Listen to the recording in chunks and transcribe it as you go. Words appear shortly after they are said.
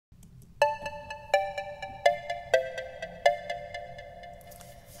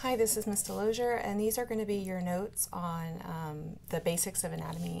Hi, this is Ms. Delosier, and these are going to be your notes on the basics of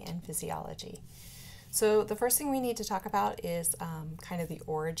anatomy and physiology. So the first thing we need to talk about is kind of the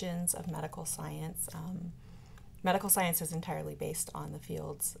origins of medical science. Medical science is entirely based on the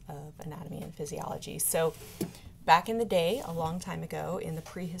fields of anatomy and physiology. So back in the day, a long time ago, in the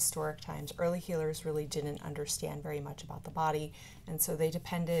prehistoric times, early healers really didn't understand very much about the body, and so they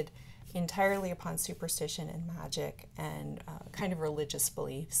depended entirely upon superstition and magic and kind of religious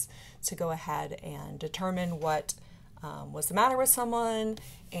beliefs to go ahead and determine what was the matter with someone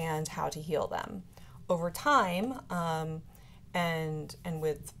and how to heal them. Over time, and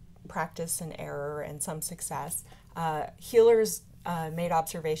with practice and error and some success, healers made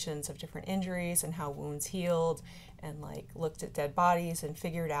observations of different injuries and how wounds healed, and looked at dead bodies and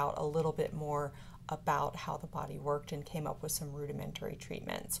figured out a little bit more about how the body worked and came up with some rudimentary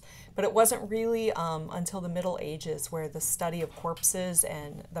treatments. But it wasn't really until the Middle Ages where the study of corpses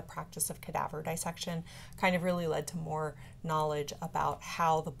and the practice of cadaver dissection kind of really led to more knowledge about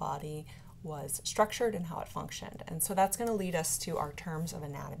how the body was structured and how it functioned. And so that's going to lead us to our terms of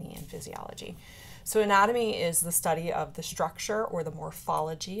anatomy and physiology. So anatomy is the study of the structure or the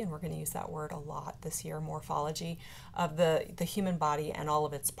morphology, and we're going to use that word a lot this year, morphology, of the human body and all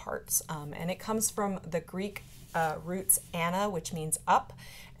of its parts. And it comes from the Greek roots ana, which means up,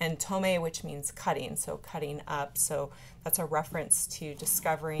 and tome, which means cutting, so cutting up. So that's a reference to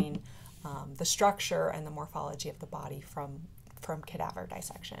discovering the structure and the morphology of the body from cadaver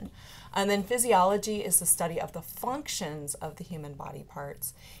dissection. And then physiology is the study of the functions of the human body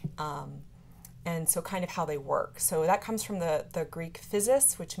parts, and so kind of how they work. So that comes from the Greek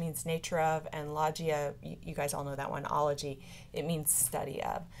physis, which means nature of, and logia, you guys all know that one, ology, it means study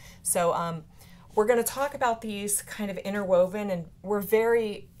of. So we're going to talk about these kind of interwoven, and we're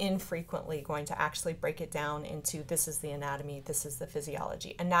very infrequently going to actually break it down into this is the anatomy, this is the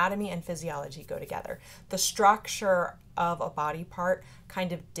physiology. Anatomy and physiology go together. The structure of a body part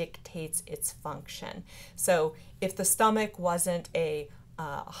kind of dictates its function. So if the stomach wasn't a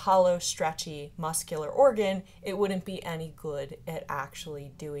hollow, stretchy, muscular organ, it wouldn't be any good at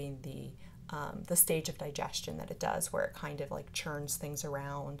actually doing the stage of digestion that it does, where it kind of churns things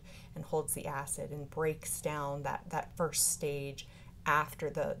around and holds the acid and breaks down that first stage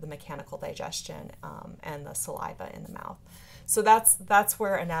after the mechanical digestion and the saliva in the mouth. So that's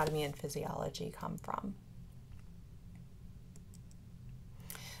where anatomy and physiology come from.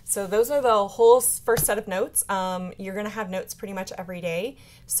 So those are the whole first set of notes. You're going to have notes pretty much every day,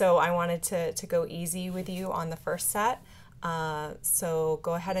 so I wanted to go easy with you on the first set. So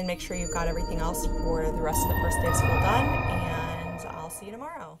go ahead and make sure you've got everything else for the rest of the first day of school done, and I'll see you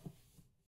tomorrow.